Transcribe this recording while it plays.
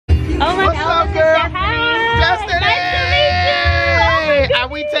Oh my What's God. up, girl? Hi. Destiny! Nice to meet you. Oh my Are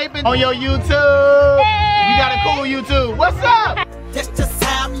we taping on your YouTube? Hey. You got a cool YouTube. What's up? That's just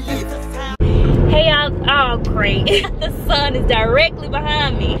how I'm living. Hey y'all, oh great. The sun is directly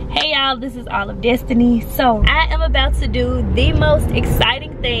behind me. Hey y'all, this is All of Destiny. So I am about to do the most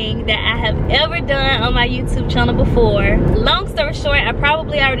exciting thing that I have ever done on my YouTube channel before. Long story short, I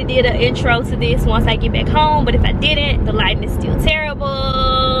probably already did an intro to this once I get back home, but if I didn't, the lighting is still terrible.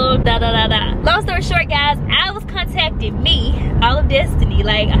 Long story short, guys, I was contacted, me, All of Destiny.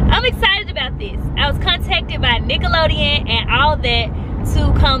 Like, I'm excited about this. I was contacted by Nickelodeon and all that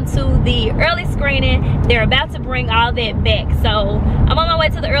to come to the early screening. They're about to bring all that back, so I'm on my way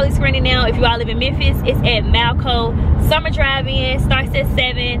to the early screening now. If you all live in Memphis, it's at Malco. Summer drive-in starts at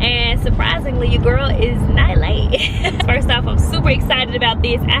 7, and surprisingly your girl is not late. First off, I'm super excited about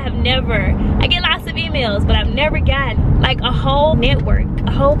this. I get lots of emails, but I've never gotten like a whole network,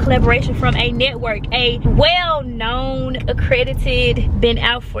 a whole collaboration from a network, a well-known, accredited, been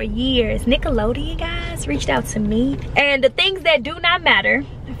out for years. Nickelodeon guys reached out to me, and the things that do not matter.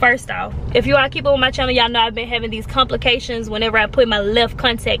 First off, if you all keep up with my channel, y'all know I've been having these complications whenever I put my left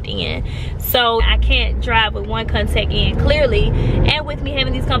contact in. So I can't drive with one contact in, clearly. And with me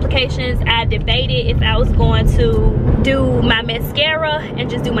having these complications, I debated if I was going to do my mascara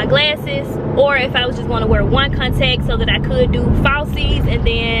and just do my glasses, or if I was just going to wear one contact so that I could do falsies, and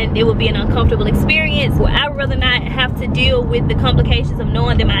then it would be an uncomfortable experience. Well, I would rather not have to deal with the complications of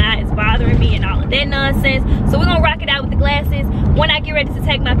knowing that my eye is bothering me and all of that nonsense. So we're gonna rock it out with the glasses. When I get ready to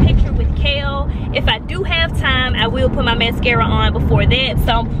take my picture with Kel, if I do have time, I will put my mascara on before that.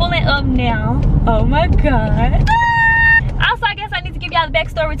 So I'm pulling up now. Oh my God. Also, I guess I need to give y'all the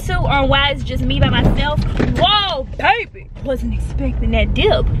backstory too on why it's just me by myself. Whoa, baby. Wasn't expecting that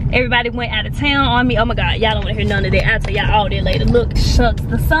dip. Everybody went out of town on me. Oh my God, y'all don't want to hear none of that. I'll tell y'all all that later. Look, shucks,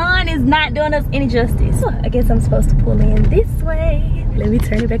 the sun is not doing us any justice. I guess I'm supposed to pull in this way. Let me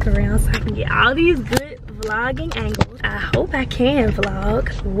turn it back around so I can get all these good vlogging angles. I hope I can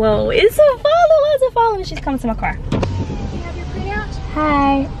vlog. Whoa, it's a follow. It's a follow. She's coming to my car. Do you have your printout?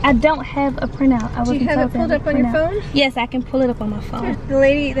 Hi, I don't have a printout. Do you have it pulled up on your phone? Yes, I can pull it up on my phone.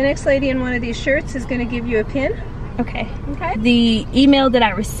 The next lady in one of these shirts is going to give you a pin. Okay. Okay. The email that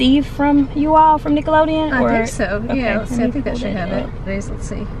I received from you all from Nickelodeon? I think so. Okay, Yeah, let's see. I think that pull should have it. up. Let's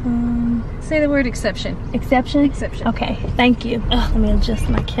see. Say the word exception. Exception? Exception. Okay, thank you. Let me adjust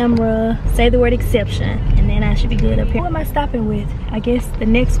my camera. Say the word exception, and then I should be good up here. Who am I stopping with? I guess the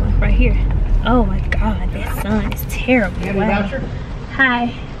next one right here. Oh my God, that sun is terrible. You have a voucher?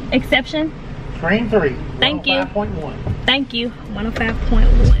 Hi. Exception? Screen 3. Thank you. 105.1. Thank you.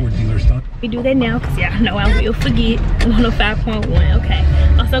 105.1. We do that now because y'all know I will forget. 105.1. Okay.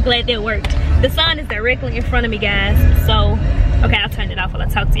 I'm so glad that worked. The sun is directly in front of me, guys. So, okay, I'll turn it off while I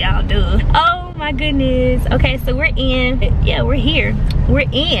talk to y'all. Duh. Oh my goodness. Okay, so we're in. Yeah, we're here. We're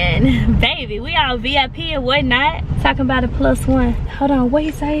in. Baby, we all VIP and whatnot. Talking about a +1. Hold on, what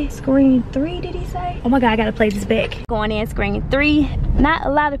he say? Screen 3, did he say? Oh my God, I gotta play this back. Going in, screen 3. Not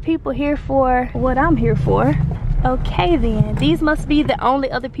a lot of people here for what I'm here for. Okay then, these must be the only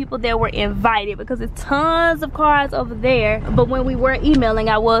other people that were invited because there's tons of cars over there. But when we were emailing,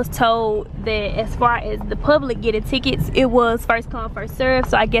 I was told that as far as the public getting tickets, it was first come, first serve.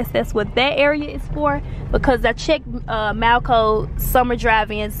 So I guess that's what that area is for, because I checked Malco Summer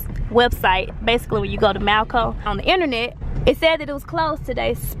Drive-In's website. Basically, when you go to Malco on the internet, it said that it was closed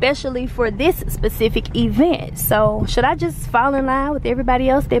today, especially for this specific event. So should I just fall in line with everybody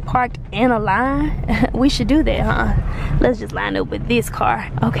else that parked in a line? We should do that, huh? Let's just line up with this car.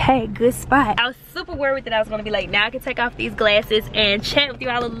 Okay, good spot. I was super worried that I was gonna be late. Now I can take off these glasses and chat with you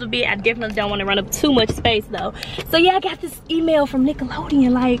all a little bit. I definitely don't want to run up too much space though. So yeah, I got this email from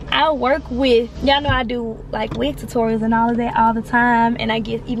Nickelodeon. Like, I work with, y'all know I do like wig tutorials and all of that all the time, and I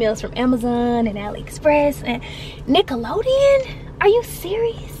get emails from Amazon and AliExpress and Nickelodeon. Are you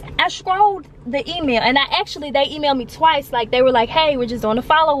serious? I scrolled the email, and they emailed me twice. Like, they were like, hey, we're just doing a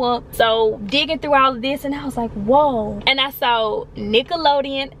follow-up. So digging through all of this, and I was like, whoa. And I saw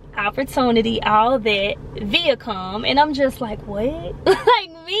Nickelodeon opportunity, all that, Viacom, and I'm just like, what?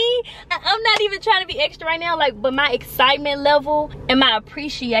 Like, me, I'm not even trying to be extra right now, like, but my excitement level and my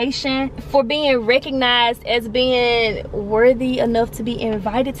appreciation for being recognized as being worthy enough to be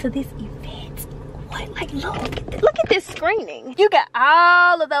invited to this event. What? Like, look at this screening. You got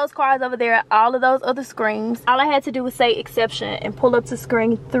all of those cars over there, all of those other screens. All I had to do was say exception and pull up to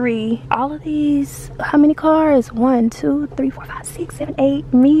screen 3. All of these, how many cars? 1, 2, 3, 4, 5, 6, 7,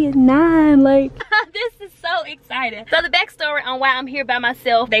 8. Me is 9. Like, this is so so excited. So the backstory on why I'm here by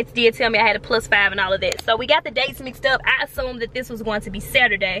myself, they did tell me I had a +5 and all of that. So we got the dates mixed up. I assumed that this was going to be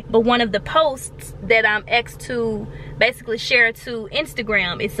Saturday, but one of the posts that I'm asked to basically share to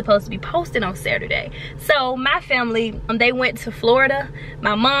Instagram is supposed to be posted on Saturday. So my family, they went to Florida.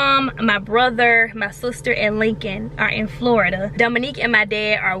 My mom, my brother, my sister, and Lincoln are in Florida. Dominique and my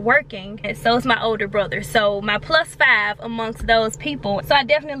dad are working, and so is my older brother. So my +5 amongst those people. So I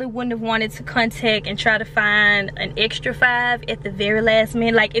definitely wouldn't have wanted to contact and try to find an extra 5 at the very last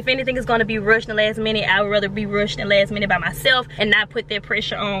minute. Like, if anything is going to be rushed in the last minute, I would rather be rushed in the last minute by myself and not put that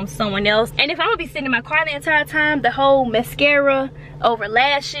pressure on someone else. And if I'm gonna be sitting in my car the entire time, the whole mascara over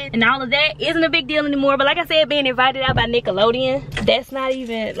lashes and all of that isn't a big deal anymore. But like I said, being invited out by Nickelodeon, that's not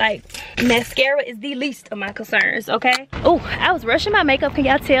even, like, mascara is the least of my concerns, okay? Oh, I was rushing my makeup. Can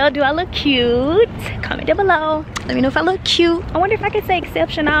y'all tell? Do I look cute? Comment down below. Let me know if I look cute. I wonder if I could say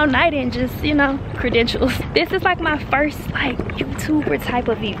exception all night and just, you know, credentials. This is like my first, like, YouTuber type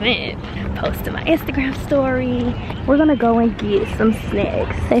of event. Post to my Instagram story. We're gonna go and get some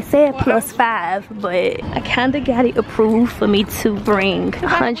snacks. They said +5, but I kinda got it approved for me to bring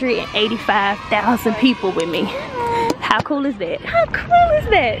 185,000 people with me. How cool is that? How cool is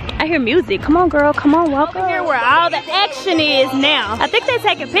that? I hear music. Come on, girl. Come on, walk over here where all the action is now. I think they're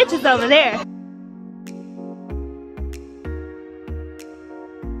taking pictures over there.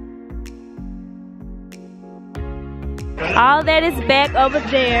 All that is back over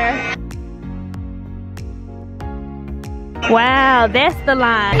there. Wow, that's the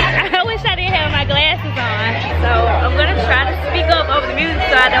line. I wish I didn't have my glasses on. So I'm gonna try to speak up over the music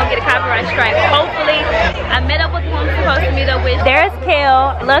so I don't get a copyright strike. Hopefully, I met up with who I'm supposed to meet up with. There's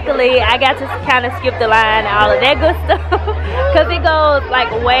Kel. Luckily, I got to kind of skip the line and all of that good stuff. Cause it goes like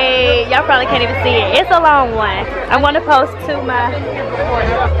way, y'all probably can't even see it. It's a long one. I'm gonna post to my,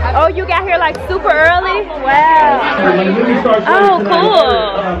 oh, you got here like super early? Wow. Oh,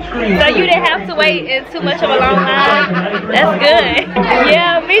 cool. So you didn't have to wait in too much of a long line? That's good.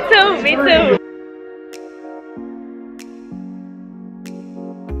 Yeah, me too, me too.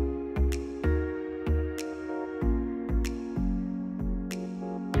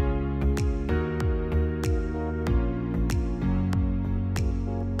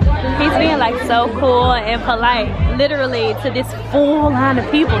 He's being like so cool and polite, literally, to this full line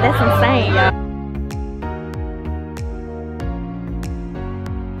of people. That's insane, y'all.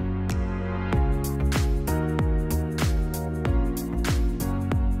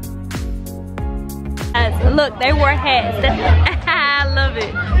 Look, they wore hats. I love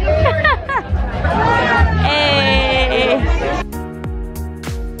it. Hey.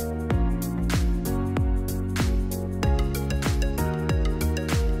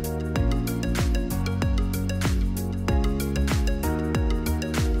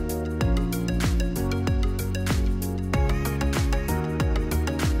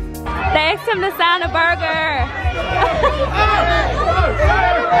 They asked him to sign a burger.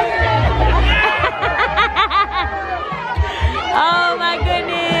 Oh my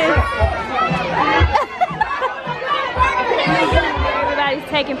goodness. Everybody's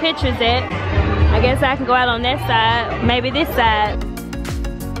taking pictures at. I guess I can go out on that side, maybe this side.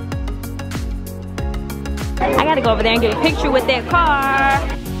 I gotta go over there and get a picture with that car.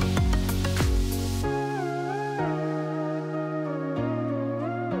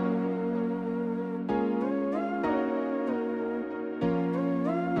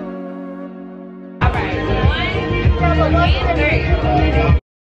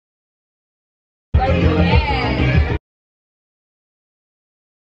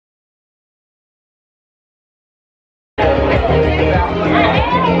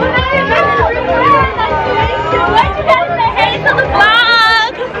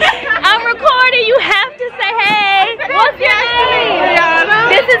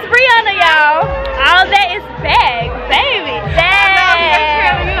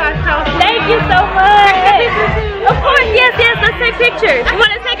 Pictures. You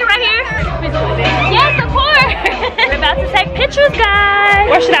want to take it right here? Yes, of course. We're about to take pictures, guys.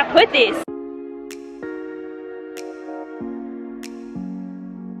 Where should I put this?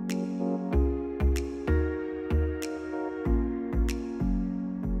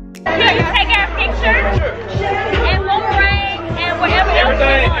 Here, you take our picture and boomerang and whatever else.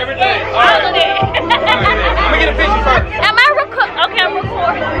 Every day. All of it. Let me get a picture first. Am I recording? Okay, I'm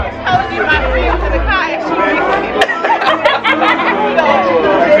recording. Told you my friend to the car and she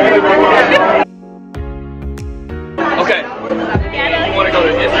Okay. Yeah, You want to go to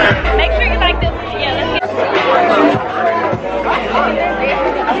Instagram? make sure you like this. Yeah, let's get.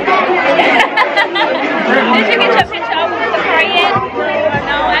 Did you get your picture over with the car yet?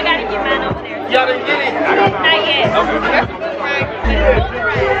 No, I gotta get mine over there. Y'all didn't get it? Not yet.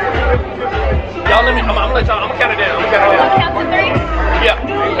 Y'all let me, I'm gonna let y'all, I'm gonna count it down. I'm gonna count it down. Count to 3? Yeah.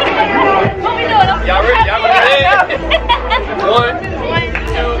 What we doing? Y'all ready? Y'all ready? 1,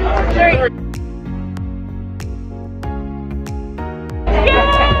 2, 3. Yes!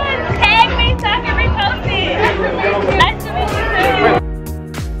 Tag me so I can repost it. Nice to meet you too.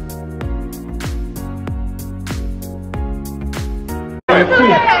 It's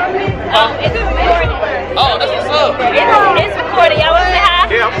recording. Oh, that's what's up. It's recording. Y'all wanna say hi?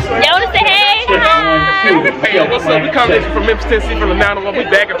 Yeah, I'm sorry. Y'all wanna say hey? Hi. Hey, yo, what's up? We coming from Memphis, Tennessee, from the 901. We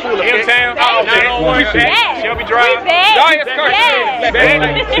back in full effect. In town. Oh, 901. Back. Shelby Drive. We back. Y'all here, Scar.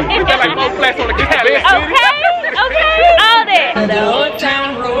 Yes. We got like 4 flats on the cat. Okay. All that. The old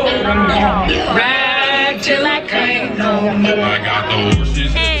town road, ride till I can't no more. I got the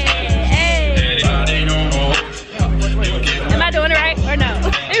horses. Hey. Am I doing it right or no?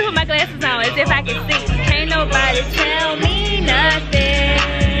 Let me put my glasses on as if I can see. Can't nobody tell me nothing.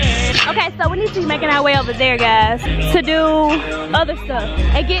 Okay, so we need to be making our way over there, guys, to do other stuff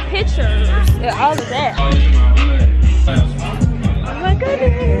and get pictures and all of that. Oh my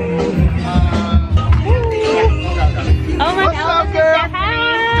goodness. Oh my What's God. up, girl?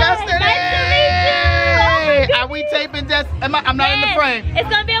 Hi. Destiny! Nice to meet you. Oh my Are we taping Destiny? I'm not in the Yes. frame. It's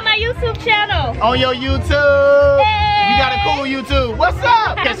gonna be on my YouTube channel. On your YouTube. Hey. You got a cool YouTube. What's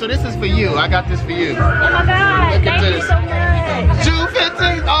up? Okay, so this is for you. I got this for you. Oh my God. Look at Thank you this. so much. June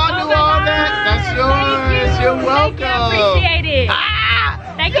 15th. All Oh do my all God. that. That's Thank yours. you. You're welcome. Thank you. I appreciate it.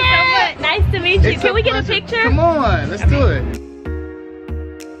 Ah, Thank you so much. Nice to meet you. it's Can we get a pleasure. picture? Come on, let's do it.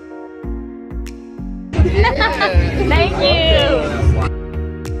 Yeah. Thank you.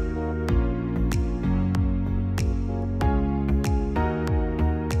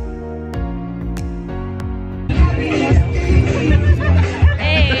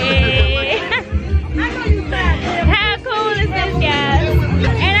 Hey. How cool is this, guys?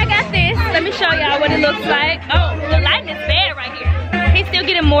 And I got this. Let me show y'all what it looks like. Oh, the lighting is bad right here. He's still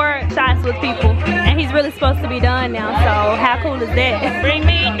getting more shots with people. And he's really supposed to be done now, so how cool is that? Bring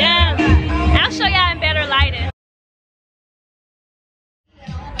me down. I'll show y'all in better lighting.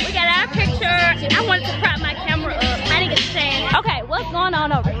 We got our picture. I wanted to prop my camera up. I didn't get a chance. Okay, what's going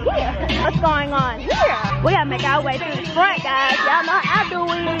on over here? What's going on here? We gotta make our way through the front, guys. Y'all know how I do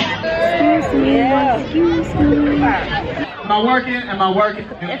it. Excuse me. Am I working? Am I working?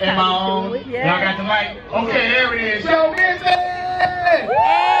 Am I on? Y'all got the mic? Okay, there it is. Show business!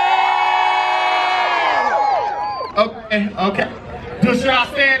 Okay, okay. Should I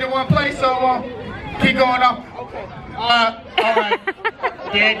stand in one place or keep going on? Okay. All right.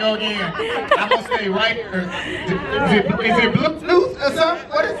 There you go again. I'm gonna stay right here. Is it Bluetooth or something?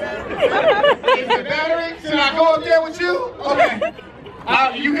 What is it? Is it battery? Should I go up there with you? Okay.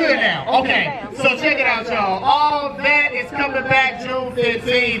 You good now? Okay. So check it out, y'all. All that is coming back June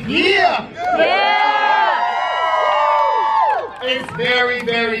 15th. Yeah! It's very,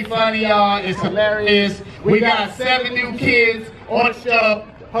 very funny, y'all. It's hilarious. We got 7 new kids on the show.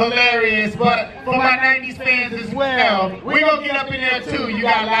 Hilarious. But for my 90s fans as well, we gonna get up in there too. You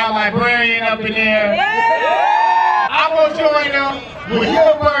got Loud Librarian up in there. I'm gonna join them with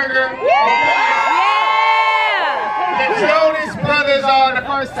your burger. The Jonas Brothers are on the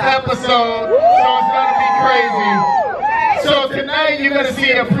first episode, so it's gonna be crazy. So tonight you're gonna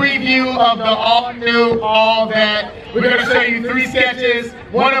see a preview of the all new, all that. We're gonna show you 3 sketches.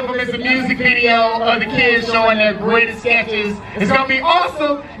 One of them is a music video of the kids showing their greatest sketches. It's gonna be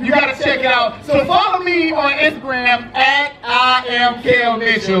awesome. You gotta check it out. So follow me on Instagram at I am Kel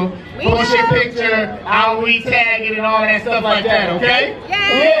Mitchell. Post your picture, I'll retag it and all that stuff like that, okay?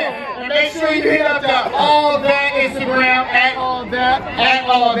 Yeah. And make sure you hit up the all that Instagram at all that,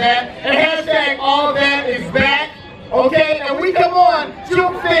 and hashtag all that is back. Okay, and we come on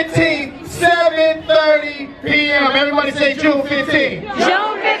June 15th, 7:30 p.m. Everybody say June 15th.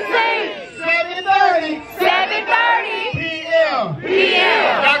 June 15th. 7:30 p.m.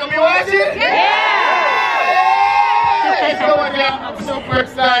 Y'all gonna be watching? Yeah! It's going down. I'm super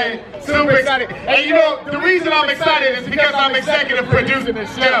excited. Super excited. And you know, the reason I'm excited is because I'm executive producing the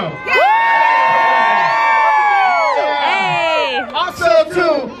show. Hey. Also,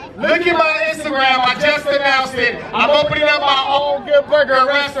 too, look at my Instagram. I just announced it. I'm opening up my own Good Burger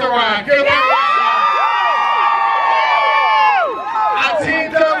restaurant. Good Burger. I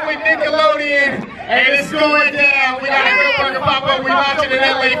teamed up with Nickelodeon, and it's going down. We got a Good Burger pop-up. We're launching in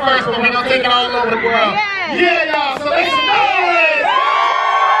LA first, but we're going to take it all over the world. Yeah, y'all. So make some noise.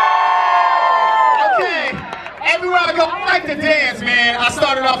 Okay. Everywhere I go, I like to dance, man. I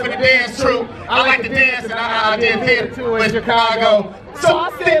started off in the dance troupe. I like to dance, and I did theater too in Chicago. So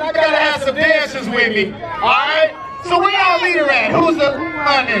I said I gotta have some dancers with me. Alright? So where y'all leader at? Who's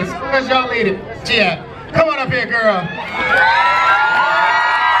on this? Where's y'all leader? Yeah. Come on up here, girl.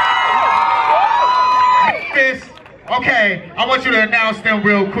 Miss. Okay, I want you to announce them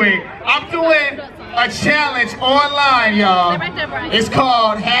real quick. I'm doing a challenge online, y'all. It's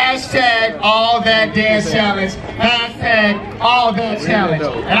called #AllThatDanceChallenge.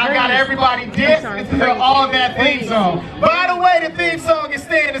 #AllThatChallenge. And I got everybody dancing to the All That theme song. By the way, the theme song is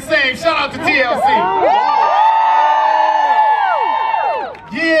staying the same. Shout out to TLC.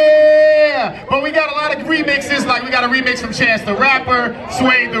 Yeah! But we got a lot of remixes, like we got a remix from Chance the Rapper,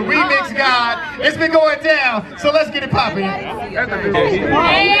 Sway the Remix God. It's been going down, so let's get it popping. Okay.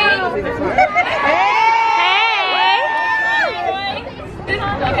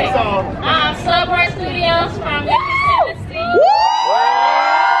 Chalmers Studios from Memphis, Tennessee.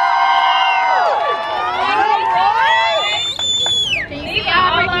 These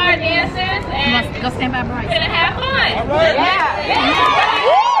are all our dancers, and Go stand by Bryce. we're gonna have fun.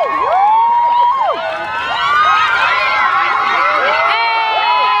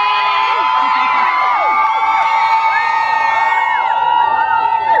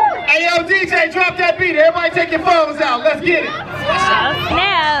 Hey yo, DJ, drop that beat. Everybody take your phones out. Let's get it.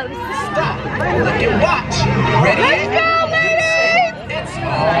 Snaps. Look and watch. Ready? Let's go, baby! It's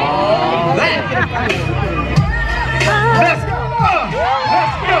all that. Let's go.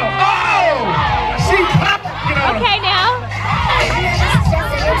 Let's go. Oh! She popped. Okay, now.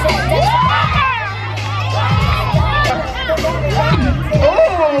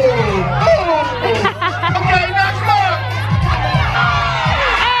 Okay, next up.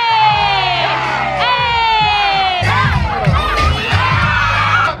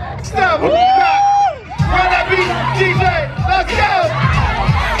 Stop. Run that beat, DJ. Let's go.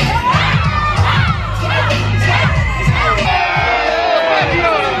 Let's go.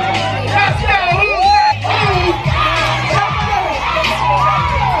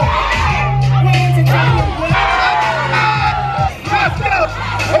 Let's go.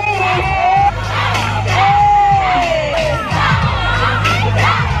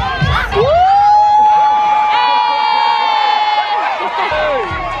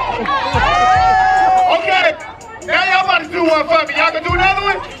 Okay, now y'all about to do one for me. Y'all gonna do another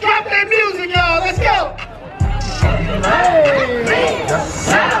one? Drop that music, y'all. Let's go.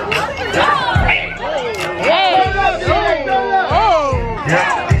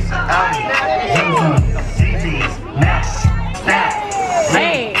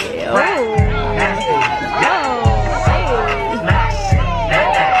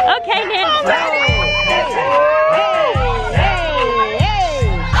 Okay, now.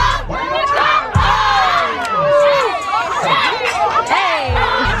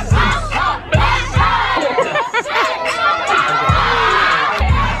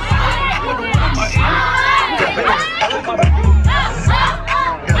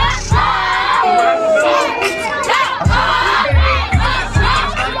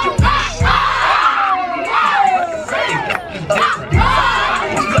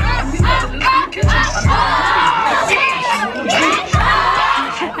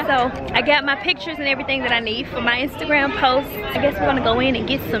 I got my pictures and everything that I need for my Instagram post. I guess we're gonna go in and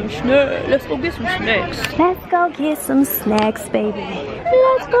get some snacks. Let's go get some snacks. Let's go get some snacks, baby.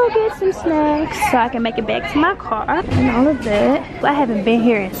 Let's go get some snacks so I can make it back to my car and all of that. I haven't been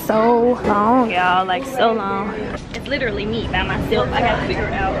here in so long, y'all, like so long. It's literally me by myself. I gotta figure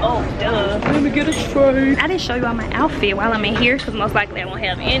out, oh, duh. Let me get it straight. I didn't show you all my outfit while I'm in here because most likely I won't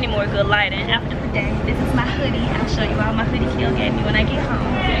have any more good lighting after the day. This is my hoodie. I'll show you all my hoodie Kel gave me when I get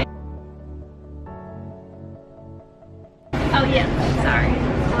home. Oh yeah, sorry.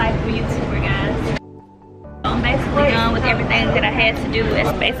 Life for YouTuber, guys. I'm basically done with everything that I had to do.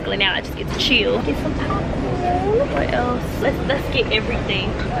 It's basically now I just get to chill. Get some popcorn. What else? Let's get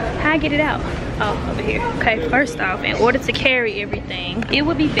everything. How I get it out? Oh, over here. Okay, first off, in order to carry everything, it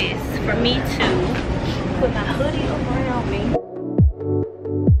would be best for me to put my hoodie around me.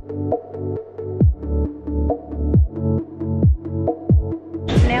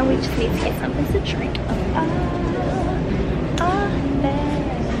 Now we just need to get something to drink. Oh,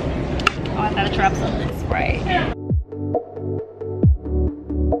 I thought I dropped something. Sprite.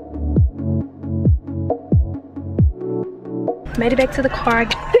 Made it back to the car.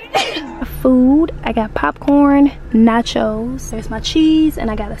 Food. I got popcorn, nachos. There's my cheese,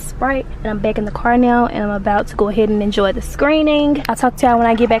 and I got a Sprite. And I'm back in the car now, and I'm about to go ahead and enjoy the screening. I'll talk to y'all when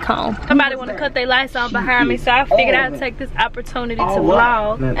I get back home. Somebody want to cut their lights on behind me, so I figured I'd take this opportunity to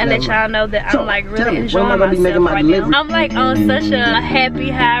vlog and let y'all know that I'm like really enjoying myself right now. I'm like on such a happy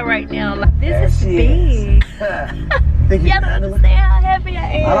high right now. Like, this is big. think you Y'all can don't handle it? understand how happy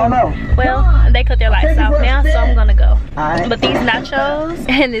I am. I don't know. Well, they cut their lights off now, so I'm gonna go. Alright. But these nachos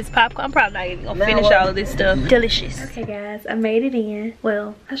and this popcorn, I'm probably not even gonna finish all of this stuff. Delicious. Okay guys, I made it in.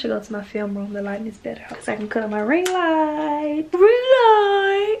 Well, I should go to my film room. The lighting is better. So I can cut on my ring light. Ring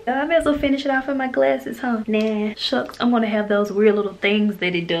light. I may as well finish it off in my glasses, huh? Nah, shucks. I'm gonna have those weird little things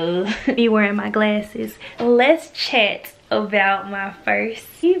that it does. Me wearing my glasses. Let's chat about my first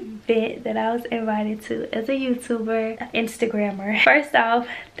event that I was invited to as a YouTuber, Instagrammer. First off,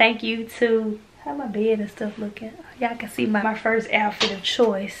 thank you to how my bed and stuff looking. Y'all can see my first outfit of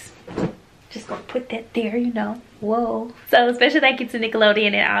choice. Just gonna put that there, you know. Whoa. So special thank you to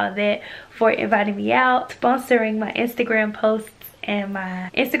Nickelodeon and all of that for inviting me out, sponsoring my Instagram posts and my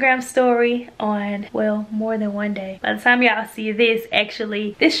Instagram story on, well, more than one day. By the time y'all see this,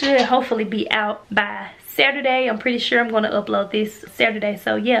 actually, this should hopefully be out by Saturday. I'm pretty sure I'm going to upload this Saturday.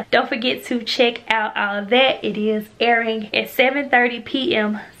 So yeah, don't forget to check out all of that. It is airing at 7:30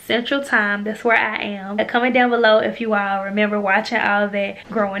 p.m. Central Time. That's where I am. Comment down below if you all remember watching all of that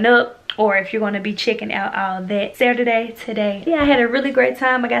growing up, or if you're going to be checking out all of that Saturday today. Yeah, I had a really great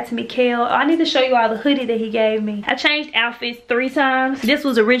time. I got to meet Kel. I need to show you all the hoodie that he gave me. I changed outfits 3 times. This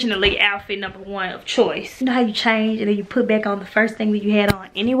was originally outfit number 1 of choice. You know how you change and then you put back on the first thing that you had on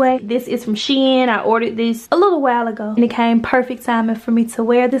anyway? This is from Shein. I ordered this a little while ago and it came perfect timing for me to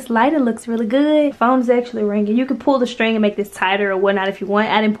wear. This lighting looks really good. Phone's actually ringing. You can pull the string and make this tighter or whatnot if you want.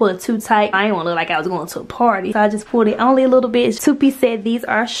 I didn't pull it too tight. I didn't want to look like I was going to a party, so I just pulled it only a little bit. 2-piece set. These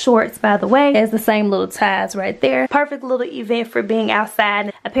are shorts, by the way. Has the same little ties right there. Perfect little event for being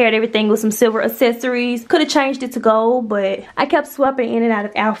outside. I paired everything with some silver accessories. Could have changed it to gold, but I kept swapping in and out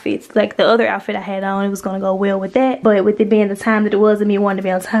of outfits. Like the other outfit I had on, it was gonna go well with that, but with it being the time that it was and me wanting to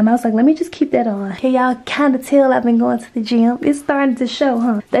be on time, I was like, let me just keep that on. Can y'all kind of tell I've been going to the gym? It's starting to show,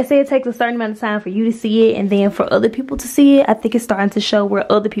 huh? They say it takes a certain amount of time for you to see it and then for other people to see it. I think it's starting to show where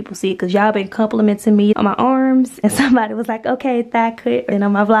other people see it, because y'all been complimenting me on my arms and somebody was like, okay, thigh cut. And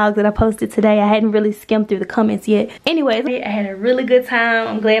on my vlog that I posted today, I hadn't really skimmed through the comments yet. Anyways, I had a really good time.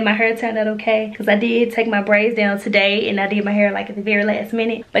 I'm glad my hair turned out okay, because I did take my braids down today and I did my hair like at the very last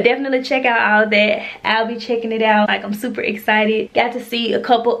minute. But definitely check out all that. I'll be checking it out. Like, I'm super excited. Got to see a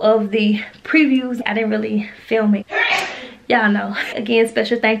couple of the previews. I didn't really film it. Y'all know. Again,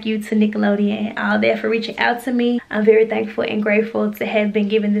 special thank you to Nickelodeon and all that for reaching out to me. I'm very thankful and grateful to have been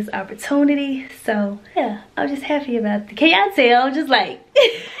given this opportunity. So yeah, I'm just happy about it. Can y'all tell? I'm just like